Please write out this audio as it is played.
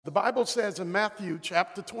The Bible says in Matthew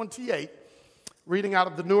chapter 28, reading out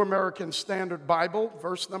of the New American Standard Bible,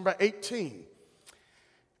 verse number 18.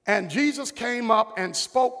 And Jesus came up and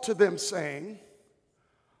spoke to them, saying,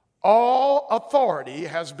 all authority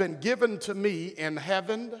has been given to me in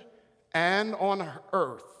heaven and on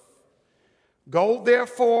earth. Go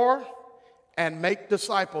therefore and make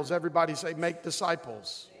disciples. Everybody say, make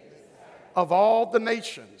disciples. Of all the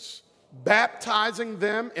nations, baptizing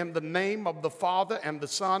them in the name of the Father and the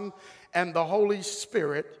Son and the Holy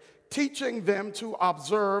Spirit, teaching them to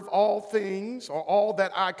observe all things or all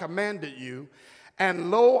that I commanded you.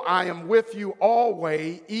 And lo, I am with you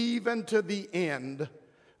always, even to the end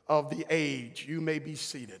of the age. You may be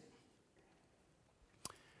seated.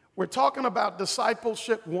 We're talking about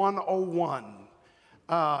Discipleship 101.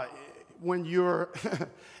 When you're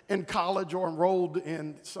in college or enrolled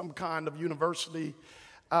in some kind of university,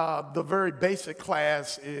 the very basic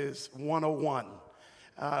class is 101.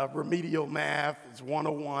 Remedial math is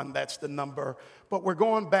 101, that's the number. But we're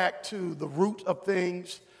going back to the root of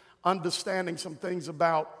things, understanding some things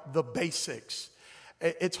about the basics.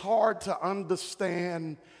 It's hard to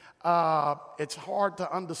understand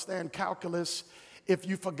calculus if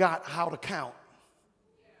you forgot how to count.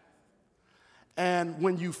 And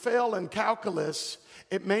when you fail in calculus,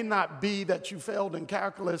 it may not be that you failed in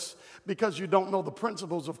calculus because you don't know the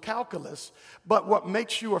principles of calculus, but what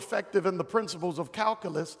makes you effective in the principles of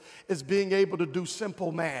calculus is being able to do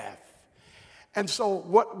simple math. And so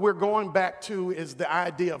what we're going back to is the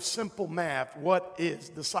idea of simple math. What is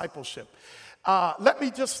discipleship? Let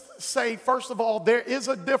me just say, first of all, there is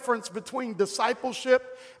a difference between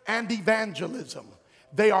discipleship and evangelism.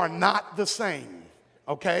 They are not the same,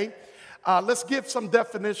 okay? Let's give some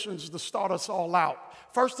definitions to start us all out.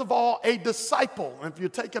 First of all, a disciple, and if you're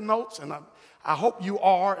taking notes, and I hope you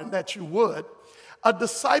are and that you would, a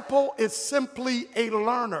disciple is simply a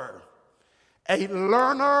learner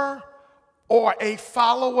or a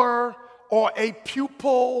follower or a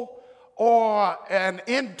pupil or an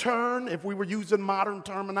intern, if we were using modern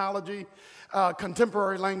terminology,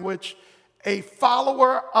 contemporary language, a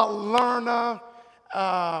follower, a learner,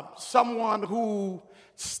 someone who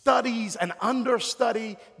studies and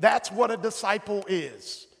understudy. That's what a disciple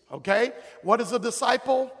is, okay? What is a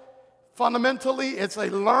disciple? Fundamentally, it's a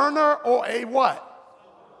learner or a what?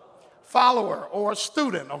 Follower or a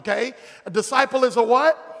student, okay? A disciple is a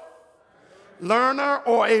what? Learner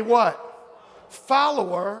or a what?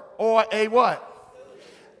 Follower or a what?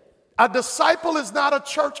 A disciple is not a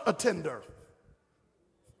church attender,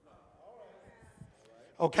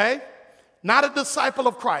 okay? Not a disciple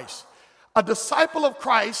of Christ. A disciple of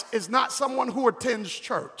Christ is not someone who attends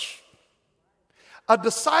church. A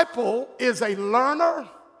disciple is a learner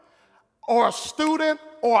or a student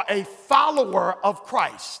or a follower of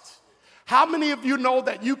Christ. How many of you know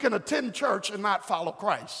that you can attend church and not follow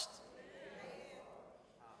Christ?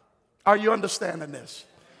 Are you understanding this?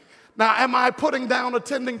 Now, am I putting down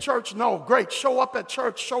attending church? No, great. Show up at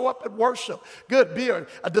church, show up at worship. Good.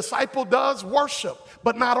 A disciple does worship,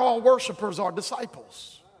 but not all worshipers are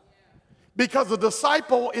disciples. Because a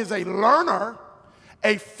disciple is a learner,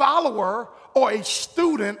 a follower, or a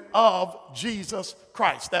student of Jesus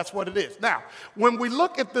Christ. That's what it is. Now, when we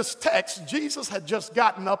look at this text, Jesus had just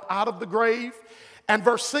gotten up out of the grave, and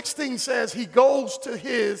verse 16 says he goes to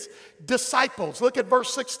his disciples. Look at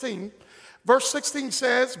verse 16. Verse 16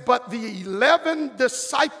 says, but the 11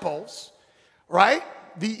 disciples, right?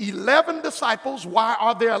 The 11 disciples, why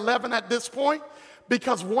are there 11 at this point?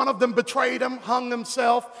 Because one of them betrayed him, hung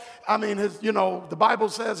himself. I mean, the Bible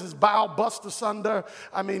says his bow bust asunder.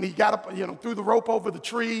 I mean, he got up, threw the rope over the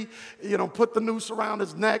tree, put the noose around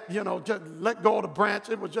his neck, just let go of the branch.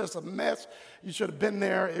 It was just a mess. You should have been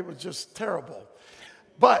there. It was just terrible.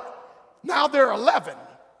 But now there are 11.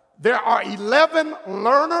 There are 11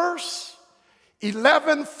 learners,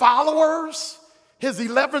 11 followers, his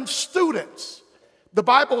 11 students. The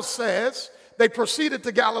Bible says they proceeded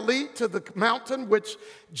to Galilee, to the mountain which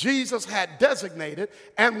Jesus had designated.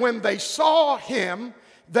 And when they saw him,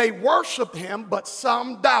 they worshiped him, but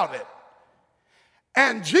some doubted.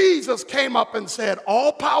 And Jesus came up and said,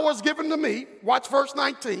 all power is given to me. Watch verse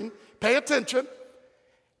 19. Pay attention.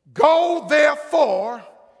 Go therefore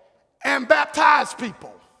and baptize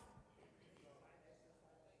people.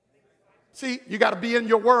 See, you got to be in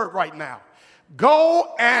your word right now.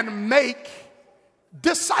 Go and make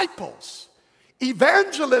disciples.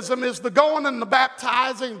 Evangelism is the going and the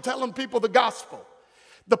baptizing and telling people the gospel.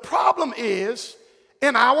 The problem is,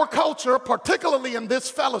 in our culture, particularly in this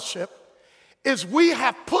fellowship, is we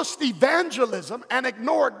have pushed evangelism and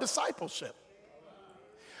ignored discipleship.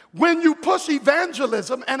 When you push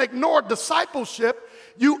evangelism and ignore discipleship,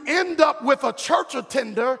 you end up with a church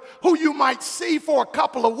attender who you might see for a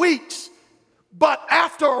couple of weeks. But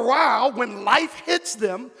after a while, when life hits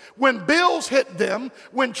them, when bills hit them,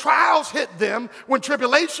 when trials hit them, when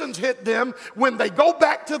tribulations hit them, when they go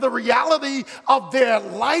back to the reality of their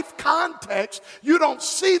life context, you don't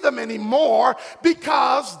see them anymore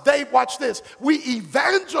because they, watch this, we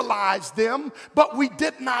evangelized them, but we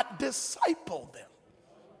did not disciple them.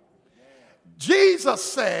 Jesus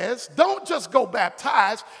says, don't just go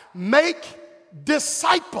baptize, make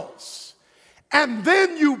disciples. And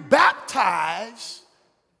then you baptize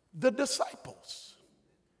the disciples.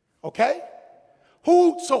 Okay?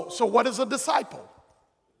 So what is a disciple?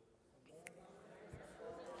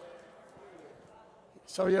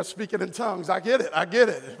 So you're speaking in tongues. I get it. A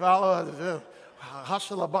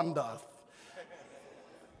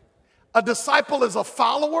disciple is a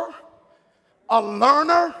follower, a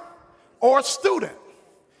learner, or a student.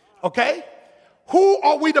 Okay? Who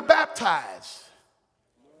are we to baptize?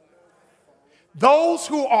 Those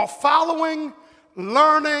who are following,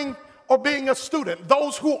 learning, or being a student.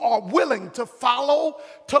 Those who are willing to follow,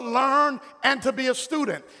 to learn, and to be a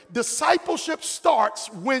student. Discipleship starts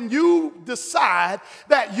when you decide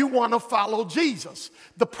that you want to follow Jesus.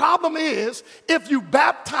 The problem is, if you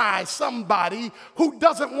baptize somebody who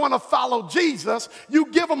doesn't want to follow Jesus, you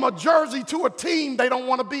give them a jersey to a team they don't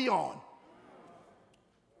want to be on.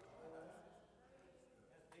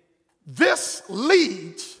 This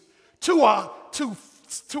leads to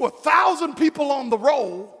 1,000 people on the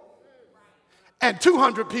roll and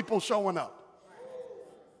 200 people showing up.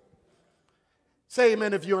 Say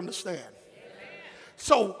amen if you understand. Amen.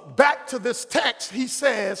 So back to this text, he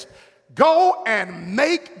says, go and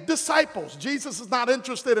make disciples. Jesus is not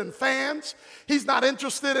interested in fans. He's not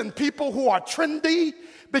interested in people who are trendy,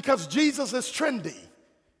 because Jesus is trendy.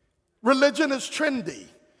 Religion is trendy.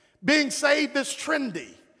 Being saved is trendy.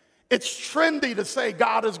 It's trendy to say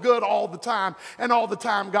God is good all the time, and all the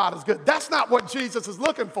time God is good. That's not what Jesus is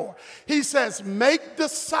looking for. He says, make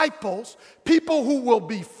disciples, people who will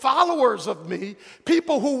be followers of me,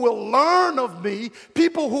 people who will learn of me,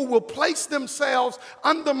 people who will place themselves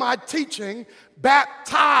under my teaching,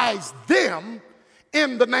 baptize them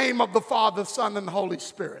in the name of the Father, Son, and Holy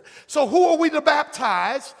Spirit. So who are we to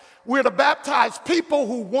baptize? We're to baptize people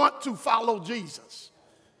who want to follow Jesus.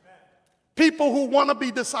 People who want to be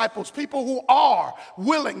disciples, people who are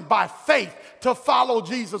willing by faith to follow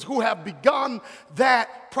Jesus, who have begun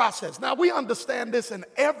that process. Now, we understand this in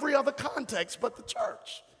every other context but the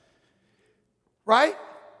church, right?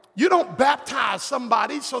 You don't baptize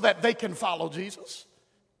somebody so that they can follow Jesus.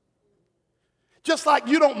 Just like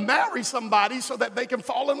you don't marry somebody so that they can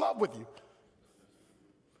fall in love with you.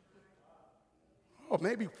 Oh,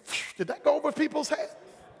 maybe, did that go over people's heads?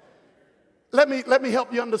 Let me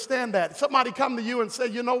help you understand that. Somebody come to you and say,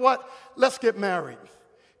 you know what, let's get married.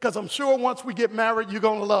 Because I'm sure once we get married, you're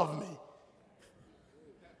going to love me.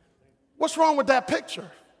 What's wrong with that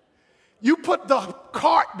picture? You put the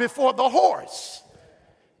cart before the horse.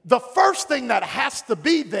 The first thing that has to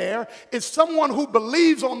be there is someone who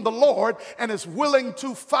believes on the Lord and is willing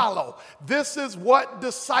to follow. This is what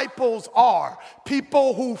disciples are,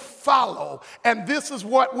 people who follow. And this is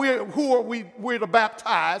what we're to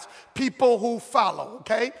baptize, people who follow,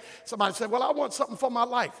 okay? Somebody said, well, I want something for my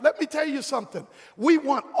life. Let me tell you something. We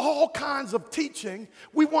want all kinds of teaching.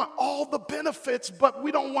 We want all the benefits, but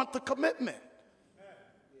we don't want the commitment.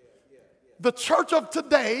 The church of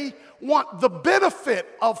today want the benefit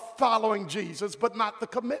of following Jesus, but not the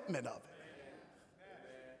commitment of it.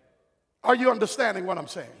 Are you understanding what I'm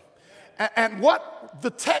saying? And what the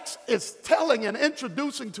text is telling and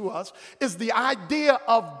introducing to us is the idea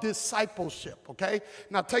of discipleship, okay?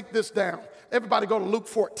 Now take this down. Everybody go to Luke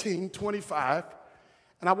 14:25.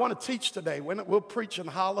 And I want to teach today. We'll preach and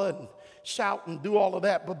holler and shout and do all of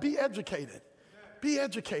that, but be educated. Be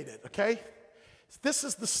educated, okay? This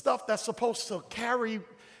is the stuff that's supposed to carry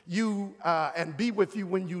you and be with you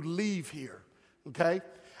when you leave here, okay?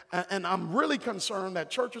 And I'm really concerned that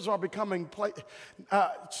churches are becoming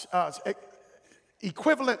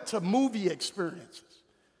equivalent to movie experiences.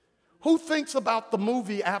 Who thinks about the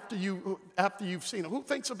movie after you've seen it? Who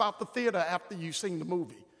thinks about the theater after you've seen the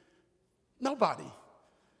movie? Nobody.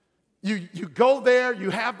 You go there, you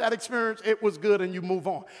have that experience, it was good, and you move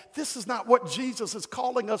on. This is not what Jesus is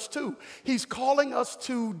calling us to. He's calling us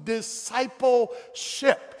to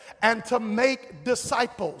discipleship and to make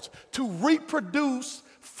disciples, to reproduce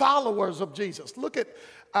followers of Jesus. Look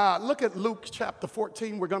at Luke chapter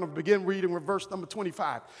 14. We're going to begin reading with verse number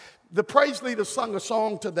 25. The praise leader sung a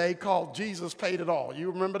song today called Jesus Paid It All. You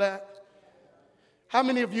remember that? How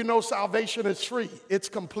many of you know salvation is free? It's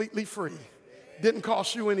completely free. Didn't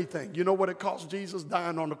cost you anything. You know what it cost Jesus?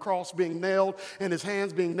 Dying on the cross, being nailed, and his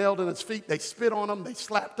hands being nailed in his feet. They spit on him, they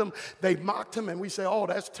slapped him, they mocked him, and we say, oh,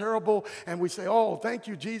 that's terrible. And we say, oh, thank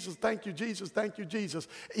you, Jesus, thank you, Jesus, thank you, Jesus.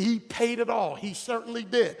 He paid it all. He certainly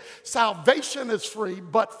did. Salvation is free,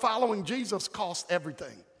 but following Jesus costs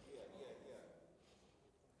everything.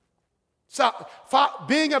 So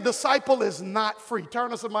being a disciple is not free.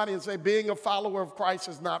 Turn to somebody and say, being a follower of Christ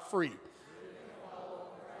is not free.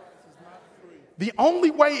 The only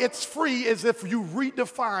way it's free is if you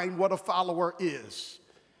redefine what a follower is.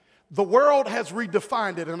 The world has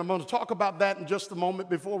redefined it, and I'm going to talk about that in just a moment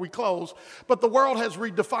before we close, but the world has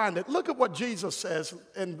redefined it. Look at what Jesus says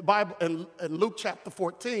in the Bible, in Luke chapter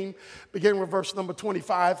 14, beginning with verse number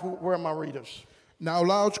 25. Where are my readers? Now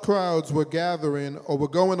large crowds were gathering or were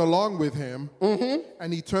going along with him,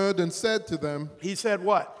 and he turned and said to them, He said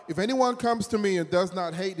what? if anyone comes to me and does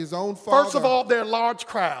not hate his own father. First of all, they're large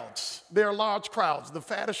crowds. They're large crowds. The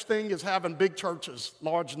fattest thing is having big churches,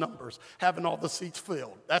 large numbers, having all the seats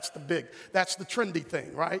filled. That's the trendy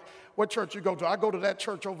thing, right? What church you go to? I go to that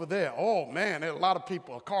church over there. Oh, man, there are a lot of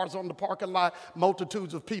people. Cars on the parking lot,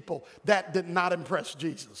 multitudes of people. That did not impress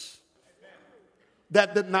Jesus.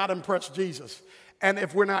 That did not impress Jesus. And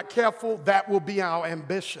if we're not careful, that will be our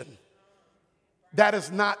ambition. That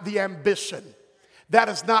is not the ambition. That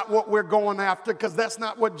is not what we're going after, because that's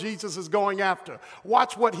not what Jesus is going after.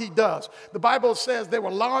 Watch what he does. The Bible says there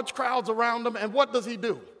were large crowds around him, and what does he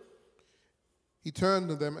do? He turned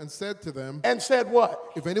to them and said to them, And said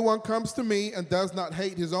what? if anyone comes to me and does not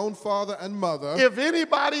hate his own father and mother. If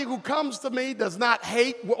anybody who comes to me does not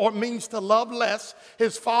hate or means to love less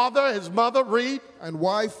his father, his mother, read. And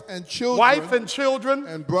wife and children. Wife and children.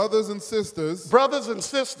 And brothers and sisters. Brothers and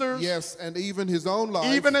sisters. Yes, and even his own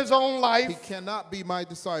life. Even his own life. He cannot be my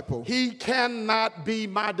disciple. He cannot be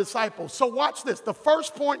my disciple. So watch this. The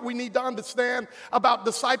first point we need to understand about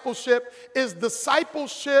discipleship is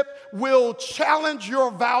discipleship will challenge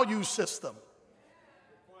your value system.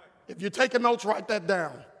 If you're taking notes, write that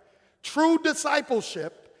down. True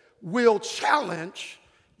discipleship will challenge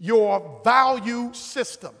your value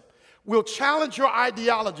system, will challenge your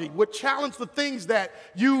ideology, will challenge the things that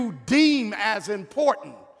you deem as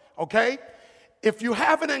important, okay? If you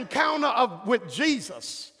have an encounter with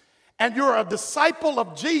Jesus and you're a disciple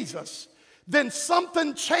of Jesus, then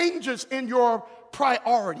something changes in your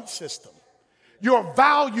priority system. Your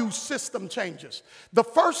value system changes. The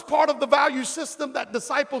first part of the value system that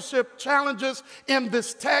discipleship challenges in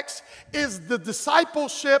this text is the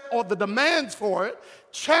discipleship, or the demands for it,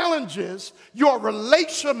 challenges your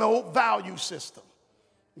relational value system.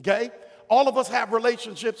 Okay? All of us have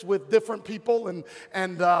relationships with different people,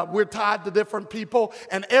 and we're tied to different people,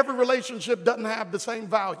 and every relationship doesn't have the same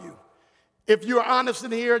value. If you're honest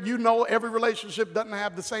in here, you know every relationship doesn't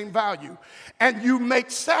have the same value. And you make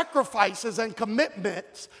sacrifices and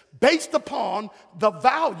commitments based upon the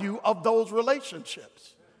value of those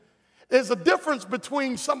relationships. There's a difference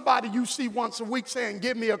between somebody you see once a week saying,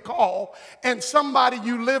 give me a call, and somebody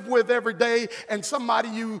you live with every day, and somebody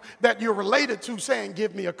that you're related to saying,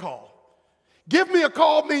 give me a call. Give me a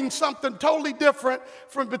call means something totally different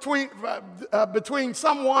from between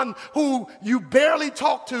someone who you barely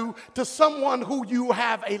talk to someone who you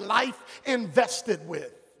have a life invested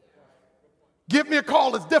with. Give me a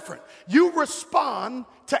call is different. You respond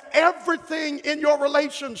to everything in your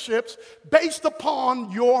relationships based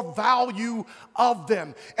upon your value of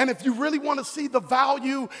them. And if you really want to see the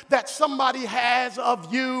value that somebody has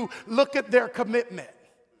of you, look at their commitment.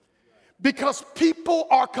 Because people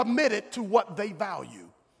are committed to what they value.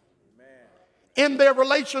 In their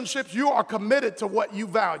relationships, you are committed to what you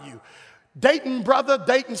value. Dating brother,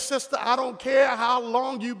 dating sister, I don't care how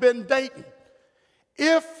long you've been dating.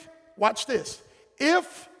 Watch this,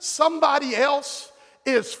 if somebody else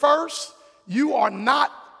is first, you are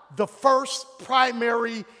not the first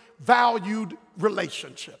primary valued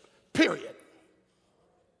relationship, period.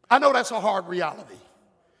 I know that's a hard reality.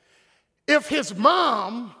 If his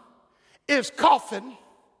mom is coughing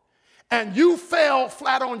and you fell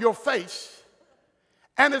flat on your face,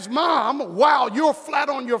 and his mom, while you're flat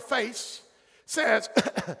on your face, says,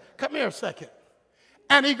 come here a second,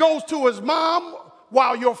 and he goes to his mom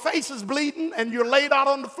while your face is bleeding and you're laid out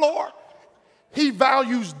on the floor, he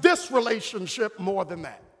values this relationship more than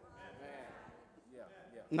that.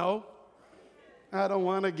 No, I don't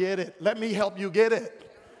want to get it. Let me help you get it.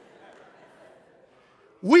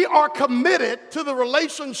 We are committed to the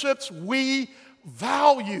relationships we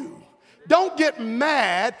value. Don't get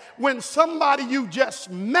mad when somebody you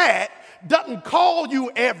just met doesn't call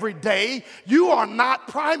you every day. You are not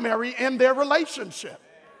primary in their relationship.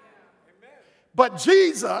 But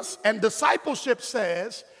Jesus and discipleship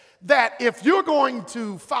says that if you're going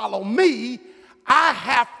to follow me, I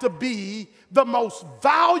have to be the most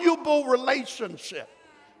valuable relationship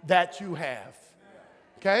that you have.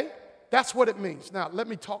 Okay? That's what it means. Now, let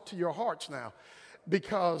me talk to your hearts now,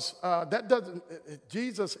 because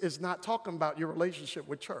Jesus is not talking about your relationship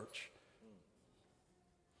with church.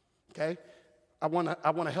 Okay? I want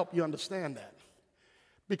to help you understand that.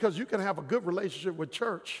 Because you can have a good relationship with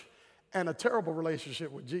church and a terrible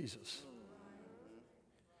relationship with Jesus.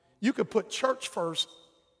 You could put church first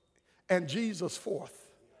and Jesus fourth.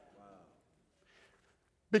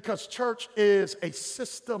 Because church is a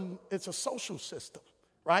system, it's a social system,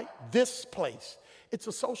 right? This place, it's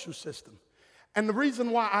a social system. And the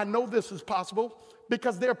reason why I know this is possible,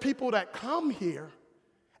 because there are people that come here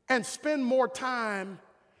and spend more time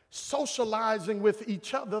socializing with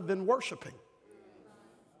each other than worshiping.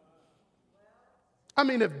 I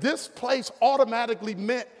mean, if this place automatically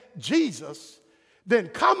meant Jesus, then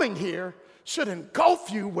coming here should engulf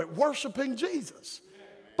you with worshiping Jesus.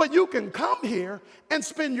 But you can come here and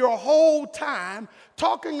spend your whole time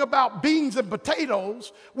talking about beans and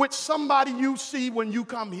potatoes with somebody you see when you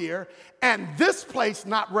come here, and this place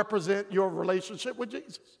not represent your relationship with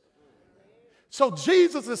Jesus. So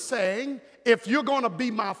Jesus is saying, if you're going to be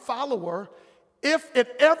my follower, if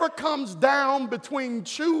it ever comes down between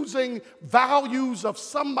choosing values of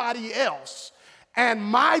somebody else and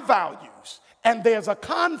my values, and there's a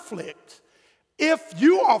conflict, if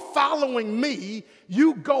you are following me,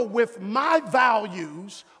 you go with my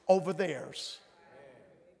values over theirs.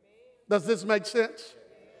 Does this make sense?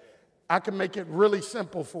 I can make it really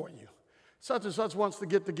simple for you. Such and such wants to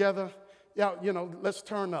get together. Yeah, let's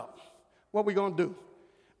turn up. What are we going to do?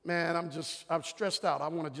 Man, I'm stressed out. I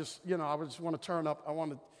want to just want to turn up. I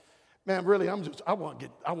want to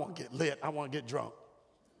get lit. I want to get drunk.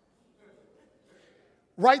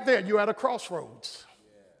 Right there, you're at a crossroads.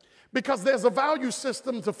 Because there's a value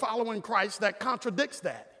system to following Christ that contradicts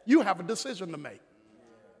that. You have a decision to make.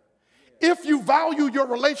 If you value your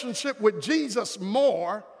relationship with Jesus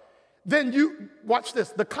more, then watch this,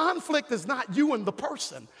 the conflict is not you and the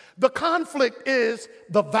person. The conflict is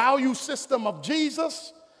the value system of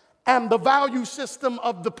Jesus and the value system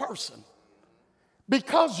of the person.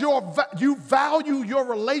 Because you value your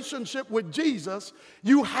relationship with Jesus,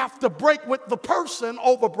 you have to break with the person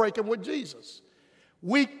over breaking with Jesus.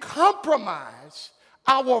 We compromise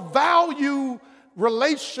our value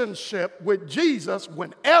relationship with Jesus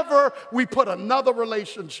whenever we put another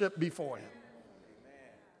relationship before him.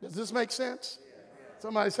 Does this make sense?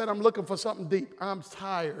 Somebody said, I'm looking for something deep. I'm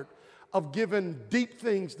tired of giving deep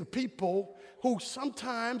things to people who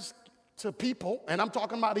sometimes, and I'm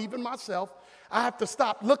talking about even myself, I have to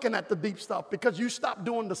stop looking at the deep stuff because you stop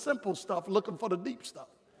doing the simple stuff looking for the deep stuff.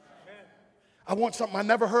 I want something I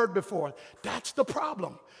never heard before. That's the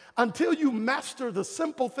problem. Until you master the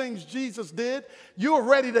simple things Jesus did, you're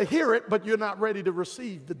ready to hear it, but you're not ready to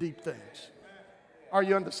receive the deep things. Are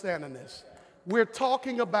you understanding this? We're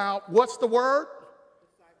talking about, what's the word?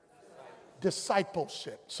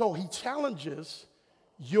 Discipleship. So he challenges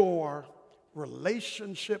your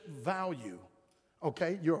relationship value,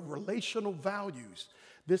 okay? Your relational values.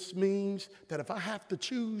 This means that if I have to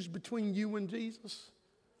choose between you and Jesus,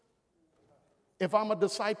 if I'm a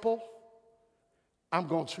disciple, I'm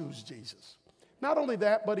going to choose Jesus. Not only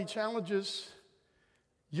that, but he challenges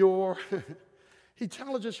your he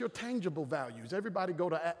challenges your tangible values. Everybody go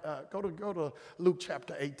to Luke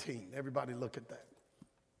chapter 18. Everybody look at that.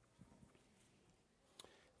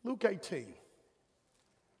 Luke 18.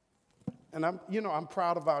 And I'm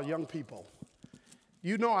proud of our young people.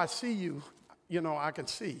 I see you, I can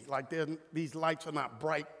see. Like these lights are not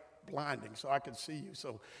bright, blinding, so I can see you.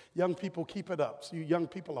 So young people, keep it up. So you young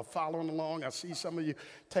people are following along. I see some of you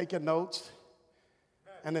taking notes.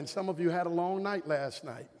 And then some of you had a long night last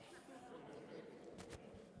night.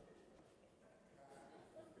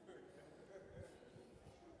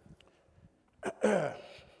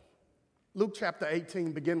 Luke chapter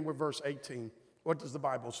 18, begin with verse 18. What does the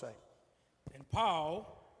Bible say? And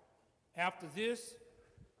Paul, after this,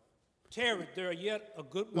 tarried there yet a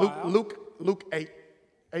good while. Luke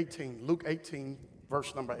 18,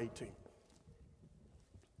 verse number 18.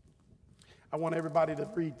 I want everybody to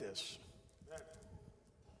read this.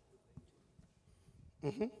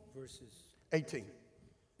 Verses 18.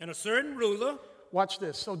 And a certain ruler. Watch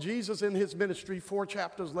this. So Jesus in his ministry, 4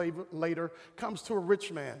 chapters later, comes to a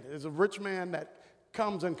rich man. There's a rich man that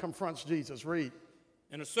comes and confronts Jesus. Read.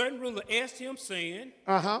 And a certain ruler asked him, saying,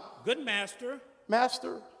 Good master,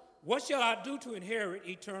 Master, what shall I do to inherit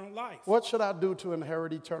eternal life? what should I do to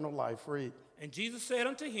inherit eternal life? Read. And Jesus said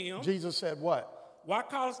unto him, Jesus said what? Why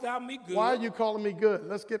callest thou me good? Why are you calling me good?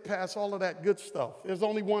 Let's get past all of that good stuff. There's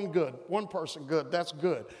only one good, one person good. That's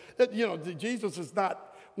good. Jesus is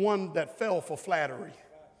not one that fell for flattery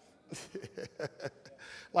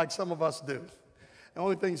like some of us do. The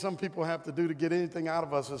only thing some people have to do to get anything out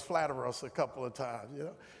of us is flatter us a couple of times.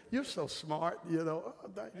 You're so smart. You're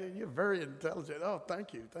very intelligent. Oh,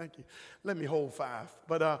 thank you. Let me hold 5.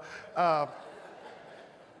 But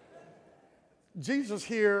Jesus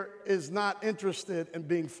here is not interested in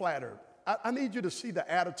being flattered. I need you to see the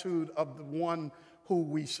attitude of the one who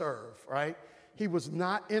we serve, right? He was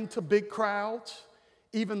not into big crowds,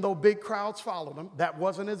 even though big crowds followed him. That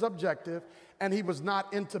wasn't his objective. And he was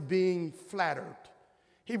not into being flattered.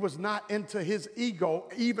 He was not into his ego,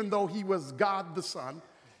 even though he was God the Son.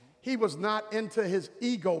 He was not into his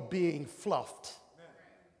ego being fluffed.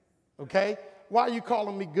 Okay? Why are you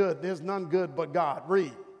calling me good? There's none good but God.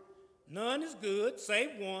 Read. None is good,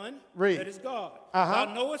 save one, Read. that is God. Uh-huh.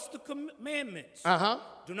 Thou knowest the commandments. Uh-huh.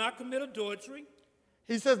 Do not commit adultery.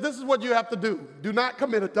 He says this is what you have to do. Do not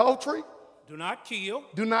commit adultery. Do not kill.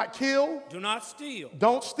 Do not kill. Do not steal.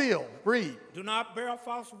 Don't steal. Read. Do not bear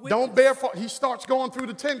false witness. Don't bear false. He starts going through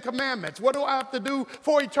the 10 commandments. What do I have to do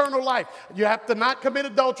for eternal life? You have to not commit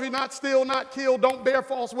adultery, not steal, not kill. Don't bear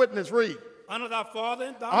false witness. Read. Honor thy father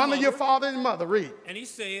and thy Honor mother. your father and mother. Read. And he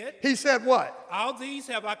said, He said what? all these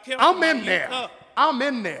have I kept I'm from my in youth there. up. I'm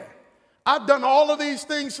in there. I've done all of these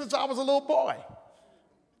things since I was a little boy.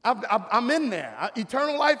 I'm in there.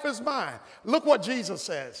 Eternal life is mine. Look what Jesus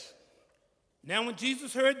says. Now when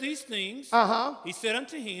Jesus heard these things, he said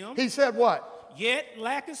unto him, He said what? yet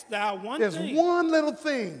lackest thou one There's thing. one little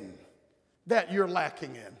thing that you're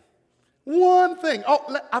lacking in. One thing.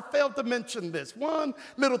 Oh, I failed to mention this. One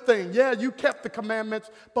little thing. Yeah, you kept the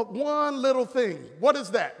commandments, but one little thing. What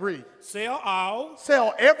is that? Read. Sell all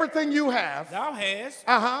Sell everything you have. thou hast,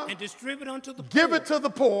 Uh-huh. and distribute unto the Give poor. it to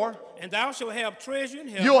the poor. And thou shalt have treasure in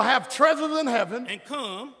heaven. You'll have treasures in heaven. And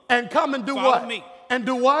come, And come and do Follow what? me. And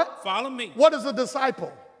do what? follow me. What is a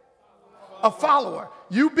disciple? A follower.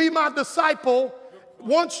 You be my disciple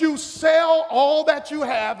once you sell all that you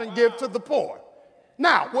have and give to the poor.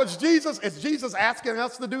 Now, is Jesus asking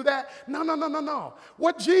us to do that? No.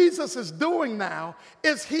 What Jesus is doing now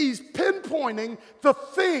is he's pinpointing the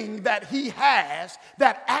thing that he has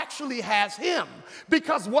that actually has him.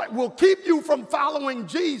 Because what will keep you from following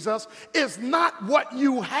Jesus is not what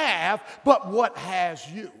you have, but what has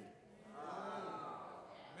you.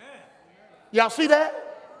 Y'all see that?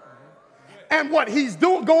 And what he's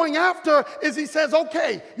going after is he says,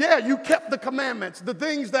 okay, yeah, you kept the commandments, the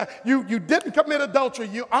things that you didn't commit adultery,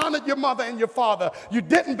 you honored your mother and your father, you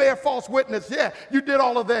didn't bear false witness, yeah, you did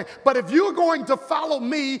all of that. But if you're going to follow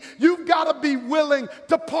me, you've got to be willing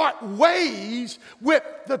to part ways with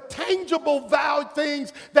the tangible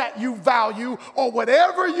things that you value, or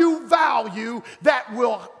whatever you value that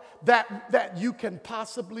you can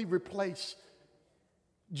possibly replace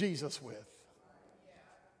Jesus with.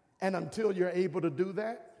 And until you're able to do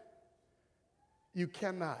that, you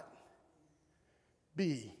cannot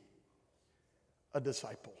be a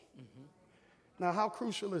disciple. Now, how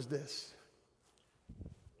crucial is this?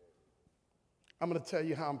 I'm going to tell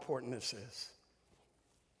you how important this is.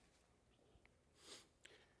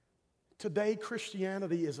 Today,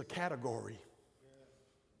 Christianity is a category.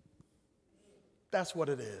 That's what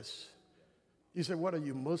it is. You say, what are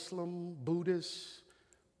you, Muslim, Buddhist?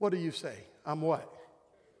 What do you say? I'm what?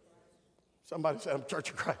 Somebody said, I'm Church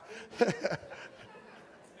of Christ.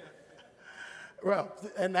 Well,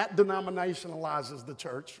 and that denominationalizes the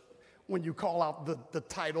church when you call out the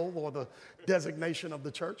title or the designation of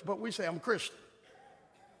the church. But we say, I'm Christian.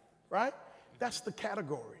 Right? That's the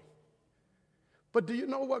category. But do you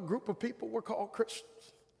know what group of people were called Christians?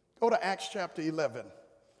 Go to Acts chapter 11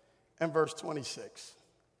 and verse 26.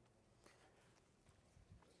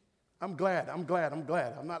 I'm glad. I'm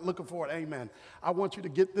not looking for it. Amen. I want you to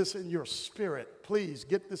get this in your spirit. Please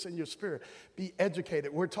get this in your spirit. Be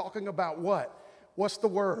educated. We're talking about what? What's the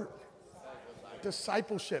word?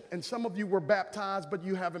 Discipleship. And some of you were baptized, but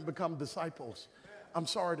you haven't become disciples. I'm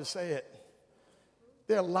sorry to say it.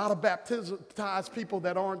 There are a lot of baptized people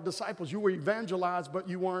that aren't disciples. You were evangelized, but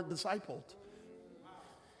you weren't discipled.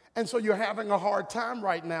 And so you're having a hard time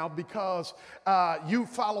right now because you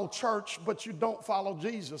follow church, but you don't follow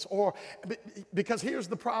Jesus. Or because here's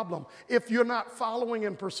the problem. If you're not following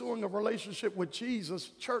and pursuing a relationship with Jesus,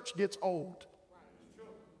 church gets old.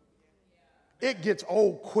 It gets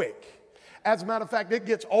old quick. As a matter of fact, it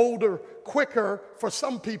gets older quicker for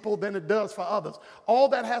some people than it does for others. All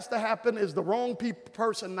that has to happen is the wrong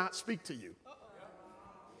person not speak to you.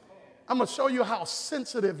 I'm going to show you how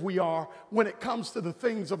sensitive we are when it comes to the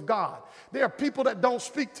things of God. There are people that don't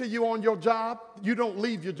speak to you on your job. You don't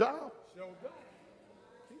leave your job.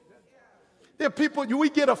 There are people,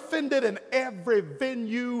 we get offended in every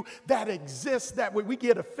venue that exists that way. We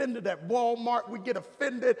get offended at Walmart. We get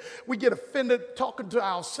offended talking to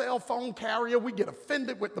our cell phone carrier. We get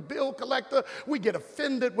offended with the bill collector. We get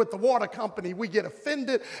offended with the water company. We get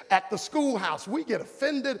offended at the schoolhouse. We get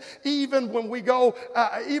offended even when we go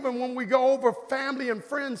over family and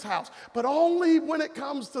friends' house. But only when it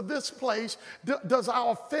comes to this place does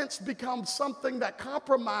our offense become something that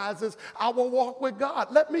compromises our walk with God.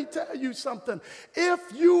 Let me tell you something. If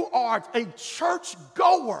you are a church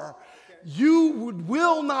goer, you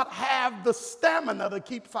will not have the stamina to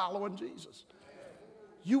keep following Jesus.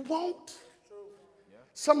 You won't.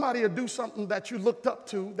 Somebody will do something that you looked up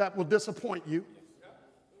to that will disappoint you.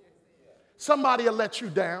 Somebody will let you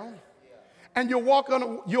down. And you'll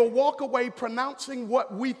walk away pronouncing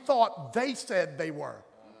what we thought they said they were.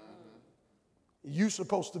 You're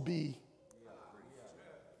supposed to be.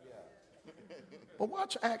 But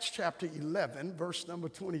watch Acts chapter 11, verse number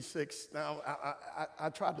 26. Now, I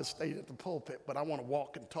tried to stay at the pulpit, but I want to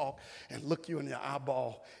walk and talk and look you in the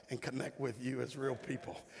eyeball and connect with you as real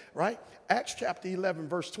people, right? Acts chapter 11,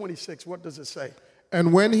 verse 26, what does it say?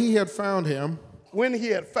 And when he had found him,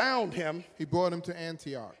 he brought him to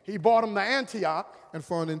Antioch. He brought him to Antioch. And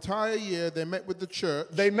for an entire year, they met with the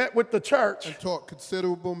church. And taught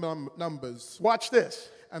considerable numbers. Watch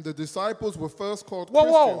this. And the disciples were first called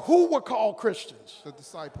Christians. Whoa, who were called Christians? The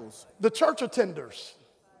disciples. The church attenders.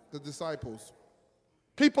 The disciples.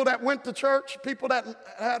 People that went to church, people that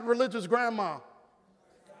had religious grandma.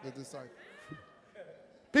 The disciples.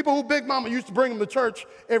 People who Big Mama used to bring them to church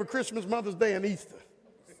every Christmas, Mother's Day, and Easter.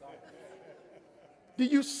 Do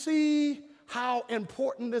you see how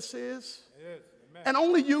important this is? And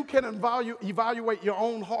only you can evaluate your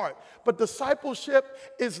own heart. But discipleship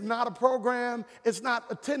is not a program. It's not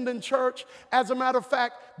attending church. As a matter of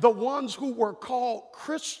fact, the ones who were called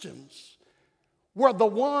Christians were the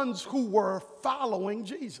ones who were following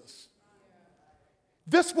Jesus.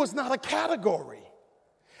 This was not a category.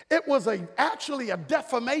 It was actually a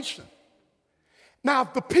defamation. Now,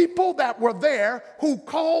 if the people that were there who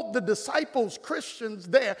called the disciples Christians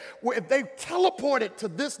there, if they teleported to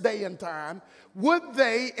this day and time, would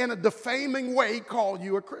they, in a defaming way, call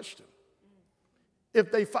you a Christian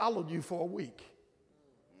if they followed you for a week?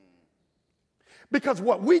 Because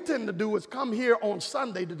what we tend to do is come here on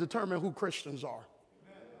Sunday to determine who Christians are.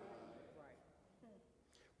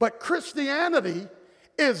 But Christianity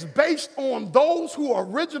is based on those who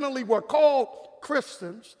originally were called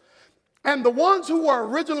Christians. And the ones who were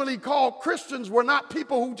originally called Christians were not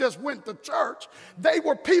people who just went to church. They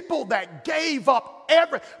were people that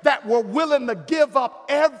that were willing to give up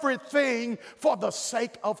everything for the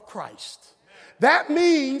sake of Christ. That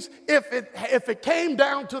means if it came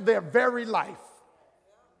down to their very life,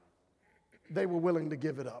 they were willing to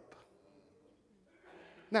give it up.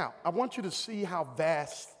 Now, I want you to see how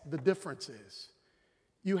vast the difference is.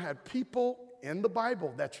 You had people in the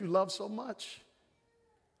Bible that you love so much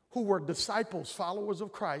who were disciples, followers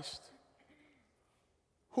of Christ,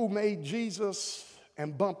 who made Jesus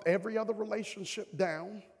and bumped every other relationship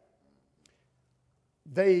down.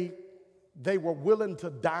 They were willing to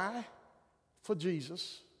die for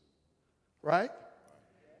Jesus, right?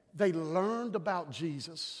 They learned about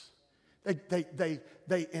Jesus.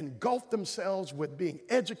 They engulfed themselves with being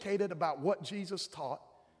educated about what Jesus taught.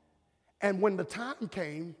 And when the time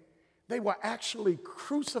came, they were actually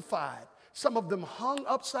crucified. Some of them hung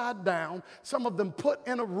upside down. Some of them put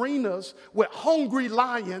in arenas with hungry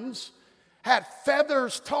lions, had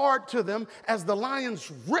feathers tarred to them as the lions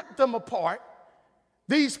ripped them apart.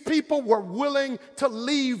 These people were willing to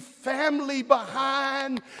leave family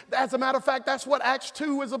behind. As a matter of fact, that's what Acts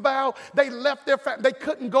 2 is about. They left their family. They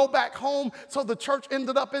couldn't go back home, so the church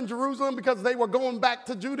ended up in Jerusalem because they were going back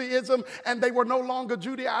to Judaism, and they were no longer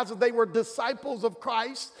Judaizers. They were disciples of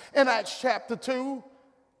Christ in Acts chapter 2.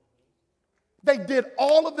 They did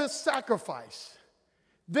all of this sacrifice.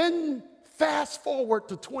 Then fast forward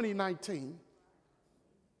to 2019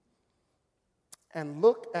 and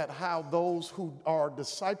look at how those who are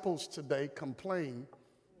disciples today complain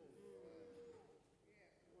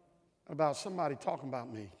about somebody talking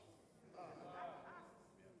about me.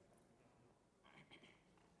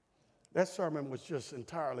 That sermon was just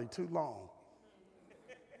entirely too long.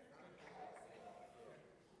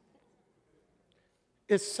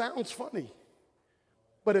 It sounds funny.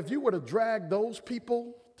 But if you were to drag those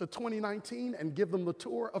people to 2019 and give them the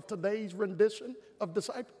tour of today's rendition of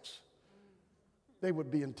disciples, they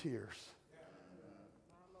would be in tears.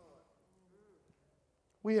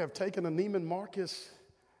 We have taken a Neiman Marcus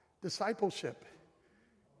discipleship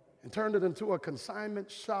and turned it into a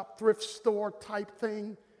consignment shop, thrift store type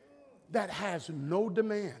thing that has no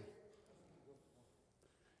demand.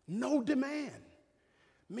 No demand.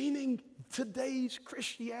 Meaning today's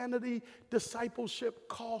Christianity discipleship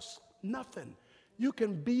costs nothing. You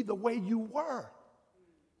can be the way you were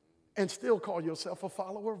and still call yourself a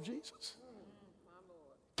follower of Jesus.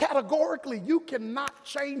 Categorically, you cannot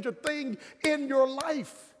change a thing in your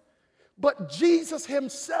life. But Jesus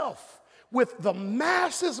himself, with the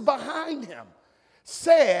masses behind him,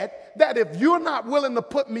 said that if you're not willing to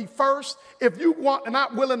put me first, if you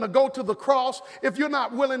not willing to go to the cross, if you're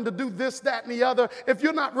not willing to do this, that, and the other, if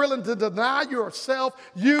you're not willing to deny yourself,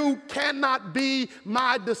 you cannot be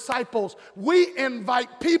my disciples. We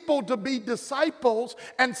invite people to be disciples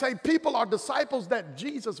and say people are disciples that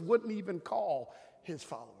Jesus wouldn't even call his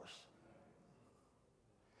followers.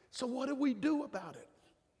 So what do we do about it?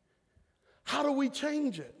 How do we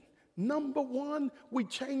change it? Number one, we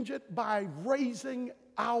change it by raising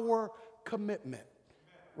our commitment.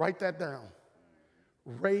 Write that down.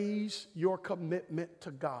 Raise your commitment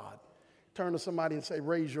to God. Turn to somebody and say,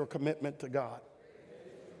 raise your commitment to God.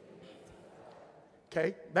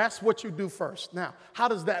 Okay, that's what you do first. Now, how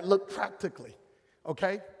does that look practically?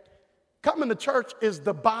 Okay, coming to church is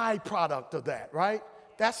the byproduct of that, right?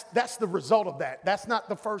 That's the result of that. That's not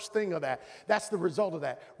the first thing of that. That's the result of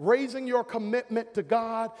that. Raising your commitment to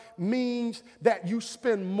God means that you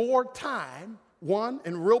spend more time, one,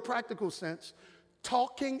 in real practical sense,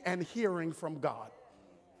 talking and hearing from God.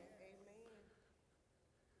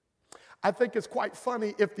 I think it's quite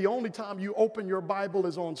funny if the only time you open your Bible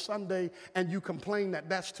is on Sunday and you complain that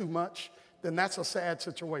that's too much, then that's a sad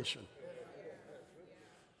situation.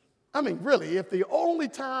 I mean, really, if the only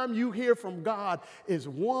time you hear from God is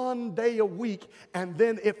one day a week, and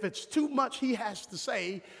then if it's too much he has to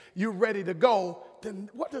say, you're ready to go, then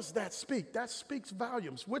what does that speak? That speaks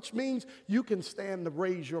volumes, which means you can stand to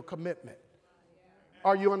raise your commitment.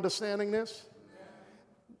 Are you understanding this?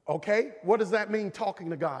 Okay, what does that mean, talking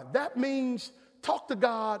to God? That means talk to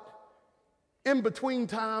God in between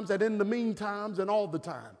times and in the mean times and all the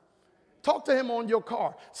time. Talk to him on your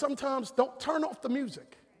car. Sometimes don't turn off the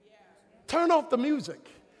music. Turn off the music.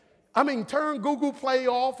 I mean, turn Google Play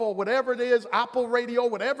off or whatever it is, Apple Radio,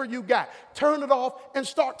 whatever you got. Turn it off and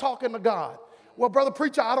start talking to God. Well, brother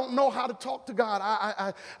preacher, I don't know how to talk to God.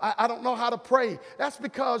 I don't know how to pray. That's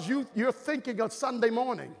because you're thinking of Sunday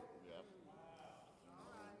morning.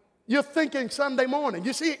 You're thinking Sunday morning.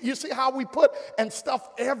 You see how we put and stuff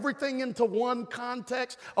everything into one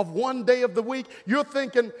context of one day of the week? You're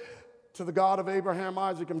thinking, to the God of Abraham,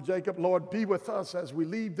 Isaac, and Jacob, Lord, be with us as we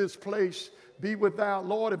leave this place. Be with thou.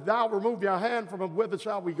 Lord, if thou remove your hand from us, whither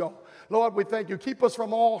shall we go? Lord, we thank you. Keep us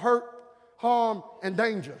from all hurt, harm, and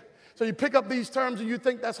danger. So you pick up these terms and you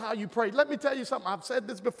think that's how you pray. Let me tell you something. I've said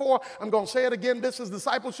this before. I'm going to say it again. This is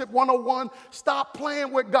Discipleship 101. Stop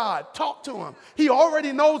playing with God. Talk to him. He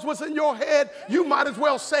already knows what's in your head. You might as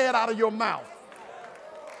well say it out of your mouth.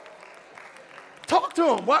 Talk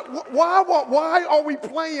to him. Why are we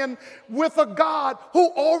playing with a God who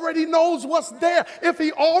already knows what's there? If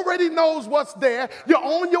he already knows what's there, you're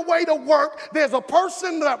on your way to work. There's a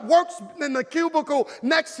person that works in the cubicle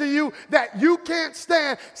next to you that you can't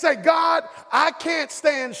stand. Say, God, I can't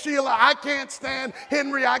stand Sheila. I can't stand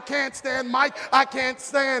Henry. I can't stand Mike. I can't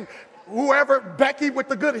stand whoever, Becky with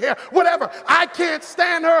the good hair, whatever. I can't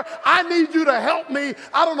stand her. I need you to help me.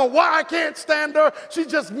 I don't know why I can't stand her. She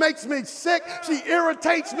just makes me sick. She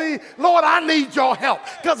irritates me. Lord, I need your help.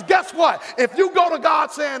 Because guess what? If you go to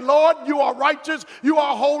God saying, Lord, you are righteous, you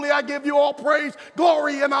are holy, I give you all praise,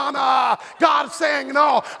 glory, and honor. God is saying,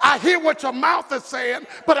 no, I hear what your mouth is saying,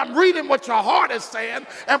 but I'm reading what your heart is saying,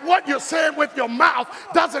 and what you're saying with your mouth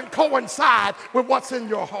doesn't coincide with what's in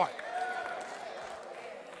your heart.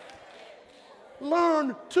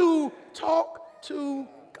 Learn to talk to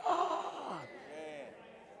God.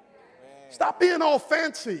 Stop being all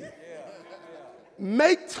fancy.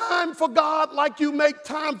 Make time for God like you make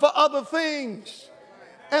time for other things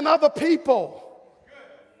and other people.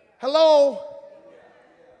 Hello?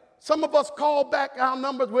 Some of us call back our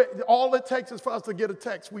numbers. All it takes is for us to get a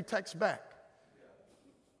text. We text back.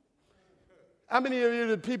 How many of you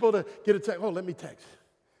did people to get a text? Oh, let me text.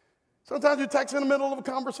 Sometimes you text in the middle of a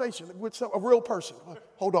conversation with a real person.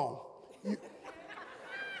 Hold on.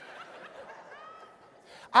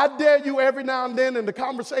 I dare you every now and then in the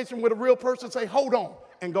conversation with a real person, say, hold on,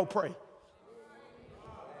 and go pray.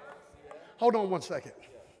 Hold on one second.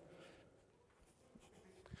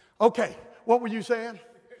 Okay, what were you saying?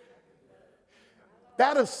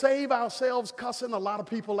 That'll save ourselves cussing a lot of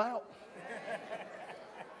people out.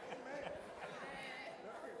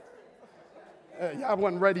 Y'all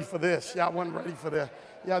wasn't ready for this. Y'all wasn't ready for this.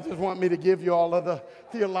 Y'all just want me to give you all of the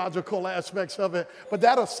theological aspects of it. But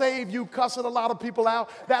that'll save you cussing a lot of people out.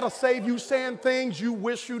 That'll save you saying things you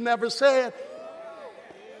wish you never said.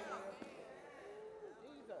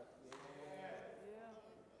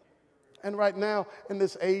 And right now, in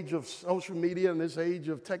this age of social media, in this age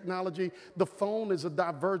of technology, the phone is a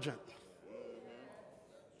divergent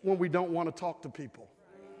when we don't want to talk to people.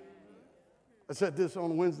 I said this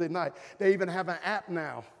on Wednesday night. They even have an app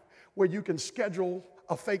now where you can schedule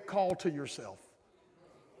a fake call to yourself.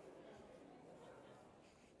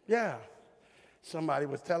 Yeah, somebody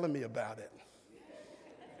was telling me about it.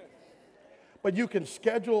 But you can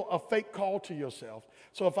schedule a fake call to yourself.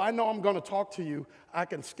 So if I know I'm going to talk to you, I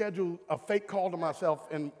can schedule a fake call to myself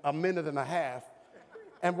in a minute and a half.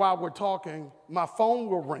 And while we're talking, my phone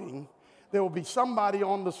will ring. There will be somebody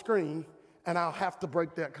on the screen, and I'll have to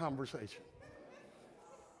break that conversation.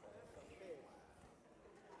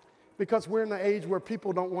 Because we're in an age where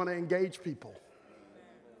people don't want to engage people.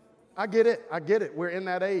 I get it. I get it. We're in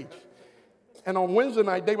that age. And on Wednesday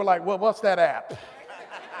night, they were like, well, what's that app?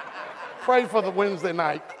 Pray for the Wednesday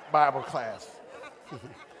night Bible class.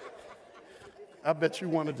 I bet you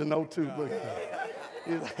wanted to know too.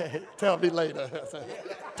 Tell me later.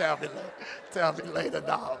 Tell me later. Tell me later,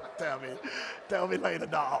 dog. Tell me later,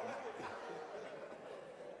 dog.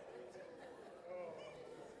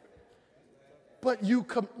 But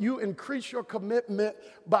you increase your commitment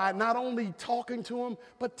by not only talking to him,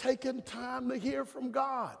 but taking time to hear from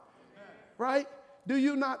God, right? Do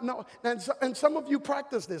you not know? And some of you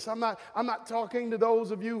practice this. I'm not talking to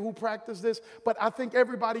those of you who practice this, but I think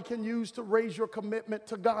everybody can use to raise your commitment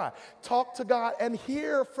to God. Talk to God and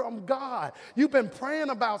hear from God. You've been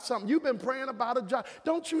praying about something. You've been praying about a job.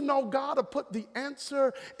 Don't you know God will put the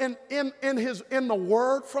answer in the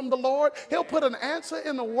word from the Lord? He'll put an answer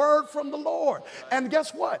in the word from the Lord. And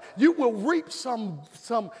guess what? You will reap some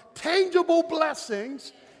tangible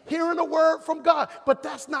blessings hearing a word from God. But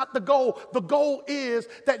that's not the goal. The goal is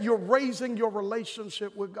that you're raising your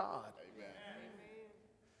relationship with God. Amen.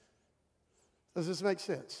 Does this make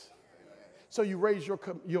sense? So you raise your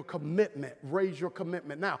commitment. Raise your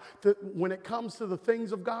commitment. Now, when it comes to the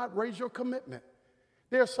things of God, raise your commitment.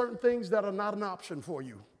 There are certain things that are not an option for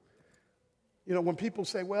you. You know, when people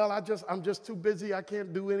say, well, I'm just too busy, I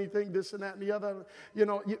can't do anything, this and that and the other. You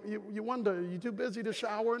know, you wonder, are you too busy to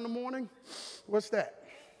shower in the morning? What's that?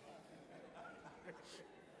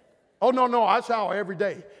 Oh, no, I shower every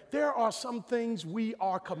day. There are some things we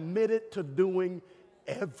are committed to doing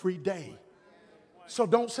every day. So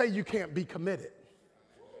don't say you can't be committed.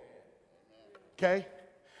 Okay?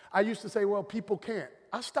 I used to say, well, people can't.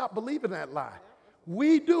 I stopped believing that lie.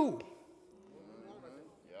 We do.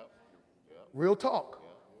 Real talk.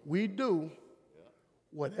 We do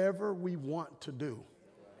whatever we want to do.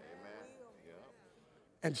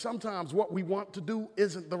 And sometimes what we want to do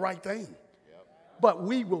isn't the right thing. But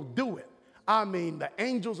we will do it. I mean, the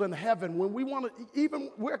angels in heaven, when we want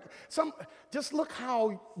to, just look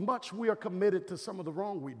how much we are committed to some of the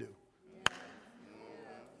wrong we do.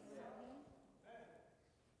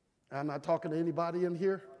 I'm not talking to anybody in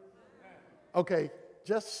here. Okay,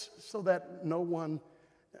 just so that no one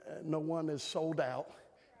is sold out,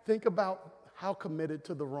 think about how committed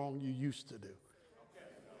to the wrong you used to do.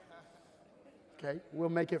 Okay, we'll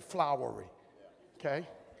make it flowery. Okay?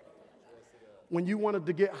 When you wanted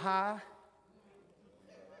to get high,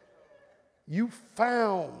 you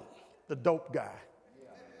found the dope guy.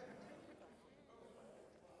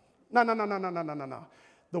 No.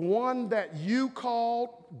 The one that you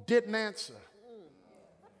called didn't answer.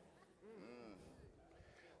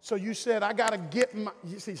 So you said, I got to get my,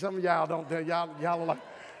 you see, some of y'all don't, y'all are like,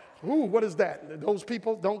 ooh, what is that? Those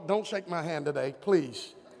people, don't shake my hand today,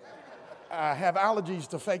 please. I have allergies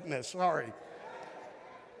to fakeness, sorry.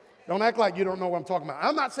 Don't act like you don't know what I'm talking about.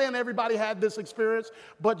 I'm not saying everybody had this experience,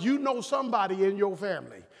 but you know somebody in your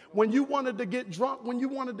family. When you wanted to get drunk, when you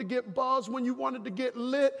wanted to get buzzed, when you wanted to get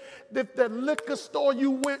lit, if the liquor store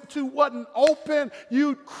you went to wasn't open,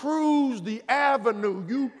 you'd cruise the avenue.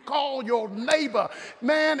 You'd call your neighbor.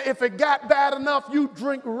 Man, if it got bad enough, you'd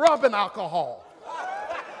drink rubbing alcohol.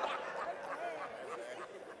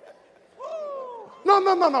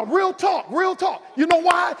 No. Real talk. You know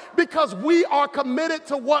why? Because we are committed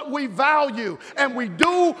to what we value and we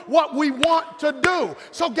do what we want to do.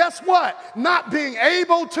 So guess what? Not being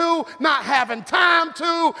able to, not having time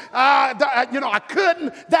to, I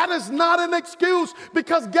couldn't. That is not an excuse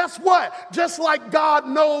because guess what? Just like God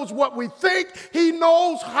knows what we think, He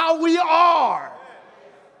knows how we are.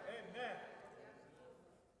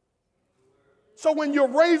 So when you're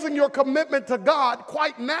raising your commitment to God,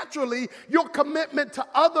 quite naturally, your commitment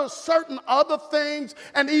to certain other things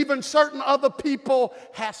and even certain other people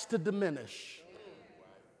has to diminish.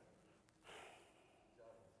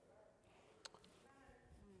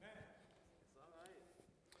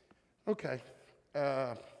 Okay.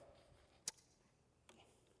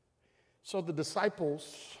 So the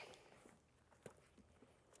disciples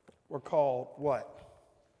were called what?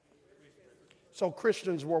 So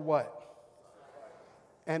Christians were what?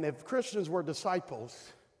 And if Christians were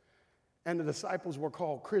disciples, and the disciples were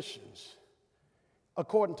called Christians,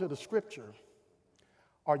 according to the scripture,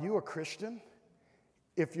 are you a Christian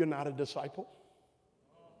if you're not a disciple?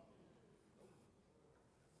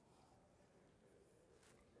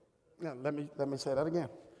 Now, let me say that again.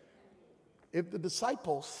 If the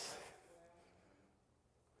disciples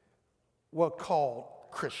were called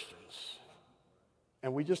Christians,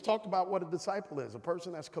 and we just talked about what a disciple is, a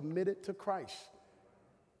person that's committed to Christ.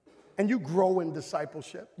 And you grow in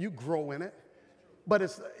discipleship, you grow in it,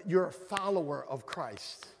 but you're a follower of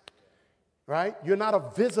Christ, right? You're not a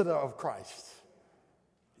visitor of Christ.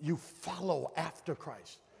 You follow after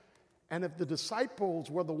Christ. And if the disciples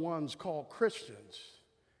were the ones called Christians,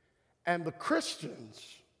 and the Christians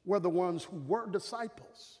were the ones who were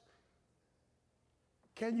disciples,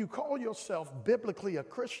 can you call yourself biblically a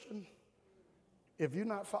Christian if you're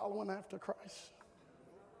not following after Christ?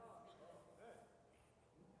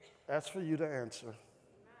 That's for you to answer.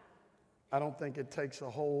 I don't think it takes a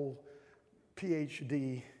whole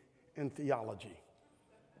PhD in theology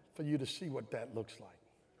for you to see what that looks like.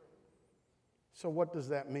 So what does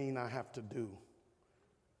that mean I have to do?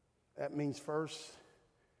 That means first,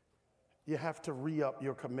 you have to re-up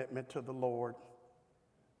your commitment to the Lord.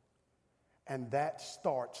 And that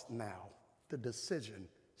starts now. The decision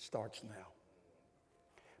starts now.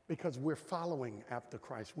 Because we're following after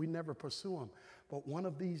Christ. We never pursue him. But one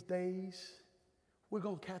of these days, we're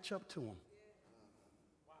going to catch up to him.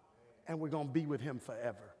 And we're going to be with him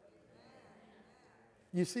forever.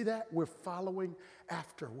 You see that? We're following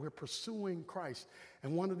after. We're pursuing Christ.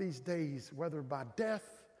 And one of these days, whether by death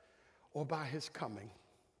or by his coming,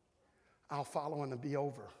 our following will be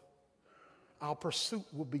over. Our pursuit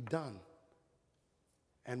will be done.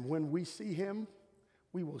 And when we see him,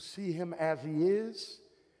 we will see him as he is.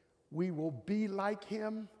 We will be like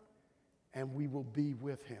him, and we will be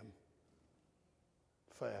with him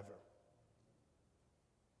forever.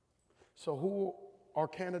 So who are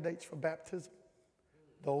candidates for baptism?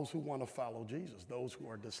 Those who want to follow Jesus, those who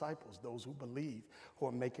are disciples, those who believe, who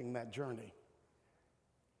are making that journey.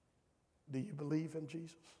 Do you believe in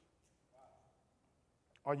Jesus?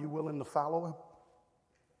 Are you willing to follow him?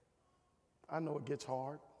 I know it gets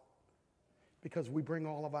hard because we bring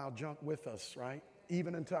all of our junk with us, right?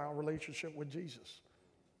 Even into our relationship with Jesus,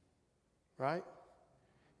 right?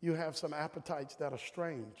 You have some appetites that are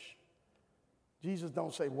strange. Jesus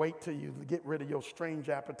don't say, wait till you get rid of your strange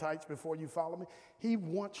appetites before you follow me. He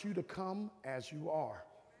wants you to come as you are.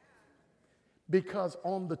 Because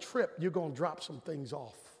on the trip, you're going to drop some things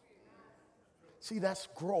off. See, that's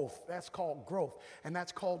growth. That's called growth. And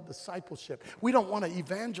that's called discipleship. We don't want to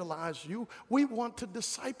evangelize you. We want to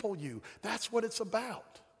disciple you. That's what it's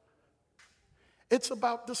about. It's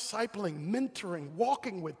about discipling, mentoring,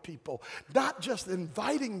 walking with people, not just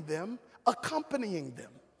inviting them, accompanying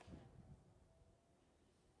them.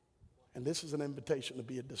 And this is an invitation to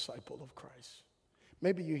be a disciple of Christ.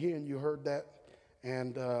 Maybe you're here and you heard that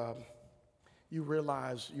and you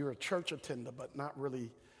realize you're a church attender, but not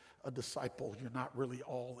really a disciple. You're not really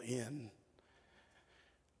all in.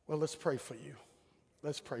 Well, let's pray for you.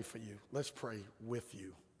 Let's pray for you. Let's pray with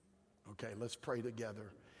you. Okay, let's pray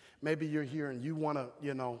together. Maybe you're here and you want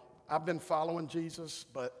to, I've been following Jesus,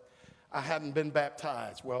 but I hadn't been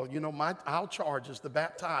baptized. Well, our charge is to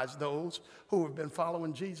baptize those who have been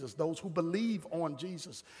following Jesus, those who believe on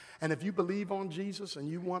Jesus. And if you believe on Jesus and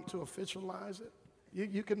you want to officialize it,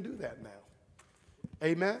 you can do that now.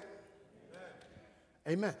 Amen?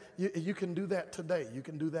 Amen. You can do that today. You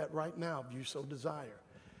can do that right now if you so desire.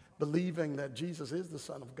 Believing that Jesus is the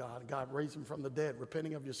Son of God, God raised him from the dead,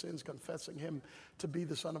 repenting of your sins, confessing him to be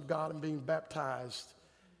the Son of God and being baptized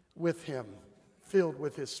with him, filled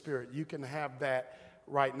with his Spirit. You can have that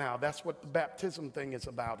right now. That's what the baptism thing is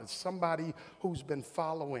about. It's somebody who's been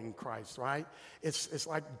following Christ, right? It's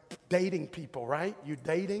like dating people, right? You're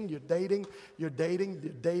dating,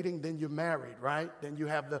 then you're married, right? Then you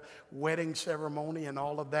have the wedding ceremony and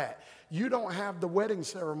all of that. You don't have the wedding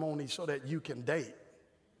ceremony so that you can date.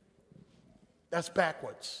 That's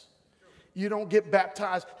backwards. You don't get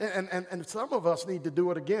baptized. And some of us need to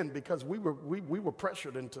do it again because we were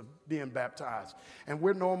pressured into being baptized. And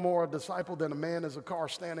we're no more a disciple than a man is a car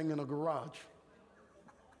standing in a garage.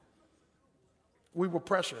 We were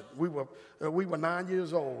pressured. We were 9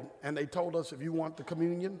 years old, and they told us if you want the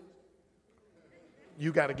communion,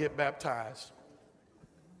 you got to get baptized.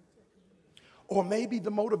 Or maybe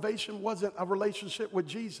the motivation wasn't a relationship with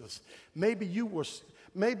Jesus. Maybe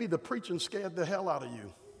the preaching scared the hell out of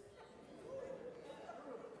you.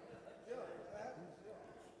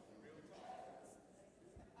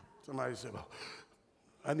 Somebody said, well,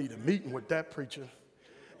 I need a meeting with that preacher.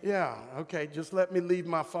 Yeah, okay, just let me leave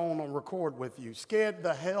my phone on record with you. Scared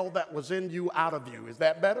the hell that was in you out of you. Is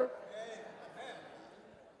that better?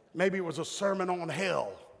 Maybe it was a sermon on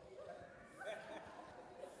hell.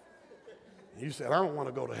 You said, I don't want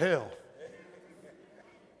to go to hell.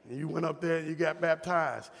 And you went up there and you got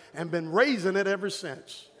baptized and been raising it ever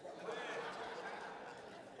since.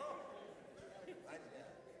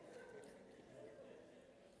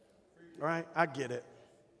 All right, I get it.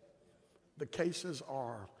 The cases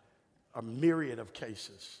are a myriad of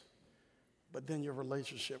cases, but then your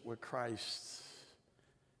relationship with Christ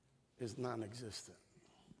is non-existent.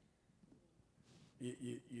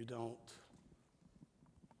 You don't,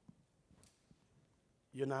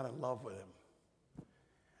 you're not in love with him.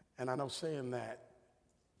 And I know saying that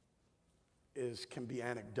can be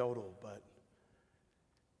anecdotal, but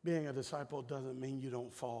being a disciple doesn't mean you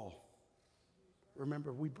don't fall.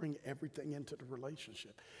 Remember, we bring everything into the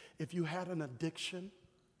relationship. If you had an addiction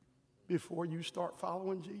before you start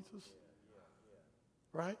following Jesus,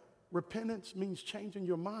 right? Repentance means changing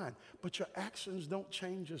your mind, but your actions don't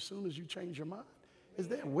change as soon as you change your mind. Is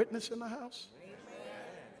there a witness in the house?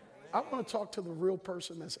 I want to talk to the real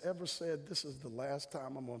person that's ever said, this is the last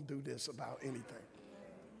time I'm going to do this about anything.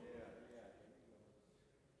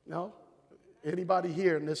 No? Anybody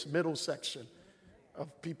here in this middle section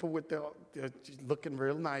of people with their looking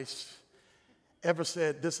real nice ever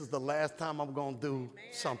said, this is the last time I'm going to do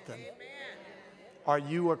something? Amen. Are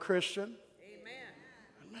you a Christian?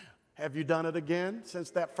 Amen. Have you done it again since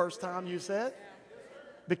that first time you said?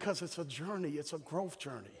 Because it's a journey. It's a growth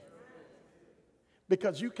journey.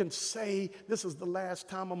 Because you can say, this is the last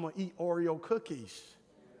time I'm going to eat Oreo cookies.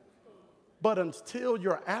 But until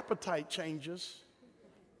your appetite changes,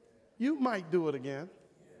 you might do it again.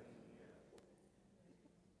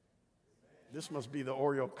 This must be the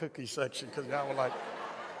Oreo cookie section because y'all were like,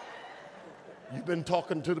 you been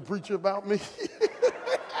talking to the preacher about me?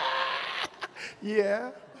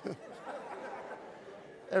 Yeah.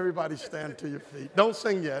 Everybody stand to your feet. Don't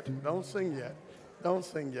sing yet. Don't sing yet. Don't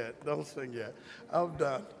sing yet. Don't sing yet. I'm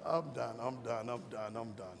done.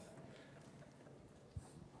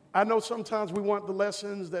 I know sometimes we want the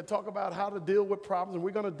lessons that talk about how to deal with problems, and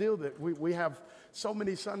we're going to deal with it. We have so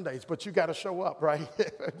many Sundays, but you got to show up, right?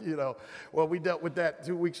 Well, we dealt with that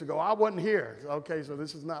 2 weeks ago. I wasn't here. Okay, so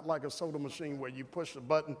this is not like a soda machine where you push a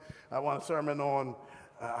button. I want a sermon on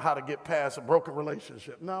how to get past a broken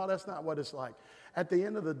relationship. No, that's not what it's like. At the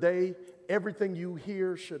end of the day, everything you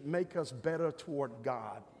hear should make us better toward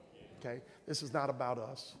God. Okay, this is not about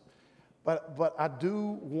us. But I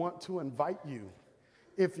do want to invite you.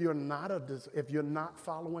 If you're not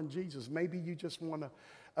following Jesus, maybe you just want to,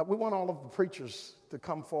 we want all of the preachers to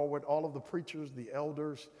come forward, all of the preachers, the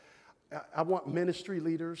elders. I want ministry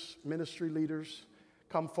leaders,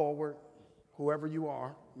 come forward, whoever you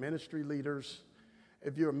are, ministry leaders.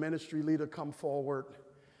 If you're a ministry leader, come forward.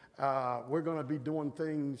 We're going to be doing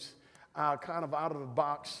things kind of out of the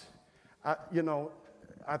box. I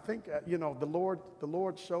think, the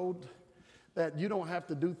Lord showed that you don't have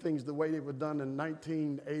to do things the way they were done in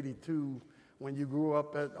 1982 when you grew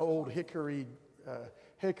up at Old Hickory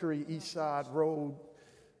East Side Road,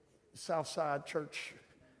 South Side Church.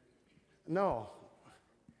 No,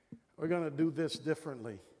 we're going to do this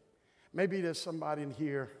differently. Maybe there's somebody in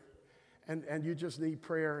here and you just need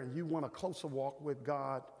prayer and you want a closer walk with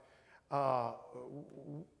God.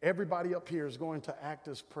 Everybody up here is going to act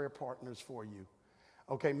as prayer partners for you.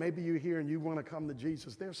 Okay, maybe you're here and you want to come to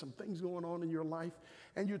Jesus. There's some things going on in your life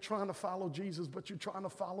and you're trying to follow Jesus, but you're trying to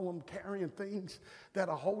follow him carrying things that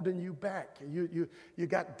are holding you back. You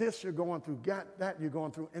got this you're going through, got that you're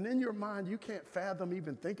going through. And in your mind, you can't fathom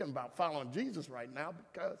even thinking about following Jesus right now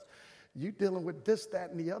because You dealing with this,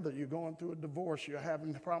 that, and the other. You're going through a divorce. You're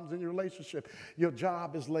having problems in your relationship. Your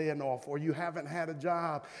job is laying off, or you haven't had a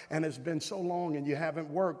job and it's been so long and you haven't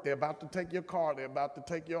worked. They're about to take your car. They're about to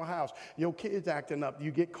take your house. Your kid's acting up.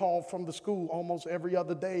 You get called from the school almost every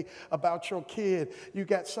other day about your kid. You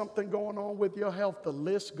got something going on with your health. The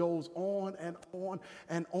list goes on and on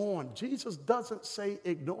and on. Jesus doesn't say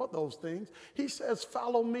ignore those things. He says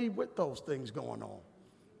follow me with those things going on.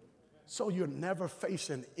 So you're never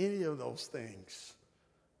facing any of those things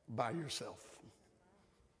by yourself.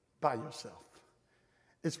 By yourself.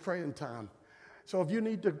 It's praying time. So if you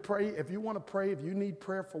need to pray, if you want to pray, if you need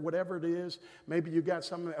prayer for whatever it is, maybe you got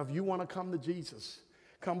something, if you want to come to Jesus,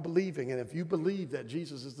 come believing. And if you believe that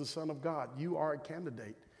Jesus is the Son of God, you are a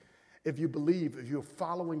candidate. If you believe, if you're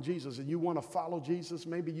following Jesus and you want to follow Jesus,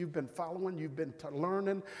 maybe you've been following, you've been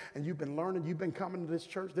learning, and you've been learning, you've been coming to this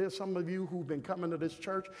church. There's some of you who've been coming to this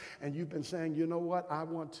church and you've been saying, you know what, I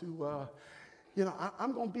want to,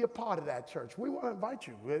 I'm going to be a part of that church. We want to invite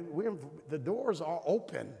you. The doors are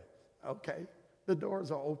open, okay? The doors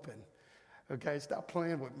are open, okay? Stop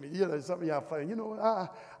playing with me. Some of y'all playing,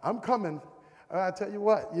 I'm coming. I tell you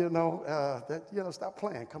what, stop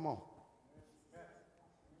playing. Come on.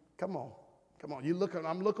 Come on. Come on.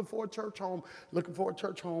 I'm looking for a church home. Looking for a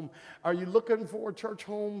church home. Are you looking for a church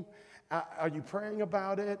home? Are you praying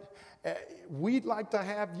about it? We'd like to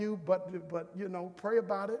have you, but pray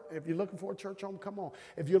about it. If you're looking for a church home, come on.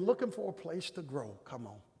 If you're looking for a place to grow, come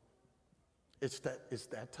on. It's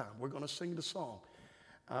that time. We're going to sing the song.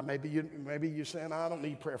 Maybe you're saying, I don't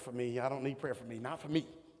need prayer for me. I don't need prayer for me. Not for me.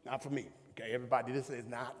 Not for me. Okay, everybody, this is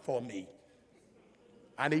not for me.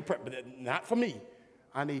 I need prayer, but not for me.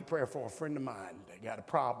 I need prayer for a friend of mine that got a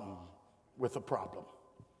problem with a problem.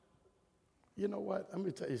 You know what? Let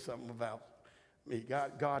me tell you something about me.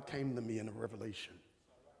 God came to me in a revelation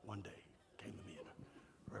one day. Came to me in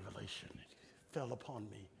a revelation. It fell upon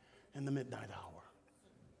me in the midnight hour.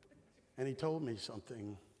 And he told me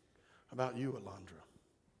something about you,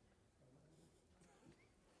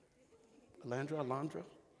 Alondra,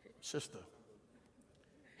 sister.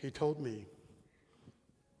 He told me,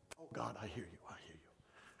 oh God, I hear you.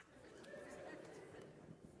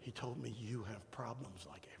 He told me you have problems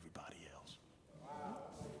like everybody else. Wow.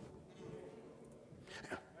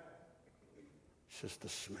 Sister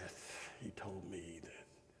Smith, he told me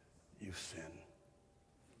that you sin.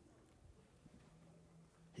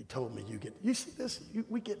 He told me you see this?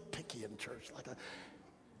 We get picky in church.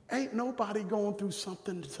 Ain't nobody going through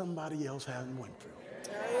something that somebody else hasn't went through.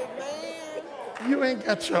 Amen. You ain't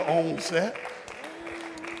got your own set.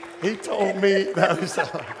 He told me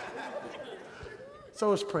that.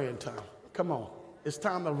 So it's praying time. Come on. It's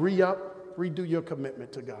time to redo your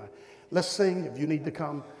commitment to God. Let's sing if you need to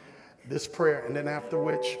come this prayer. And then after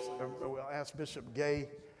which, we'll ask Bishop Gay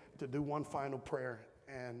to do one final prayer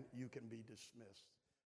and you can be dismissed.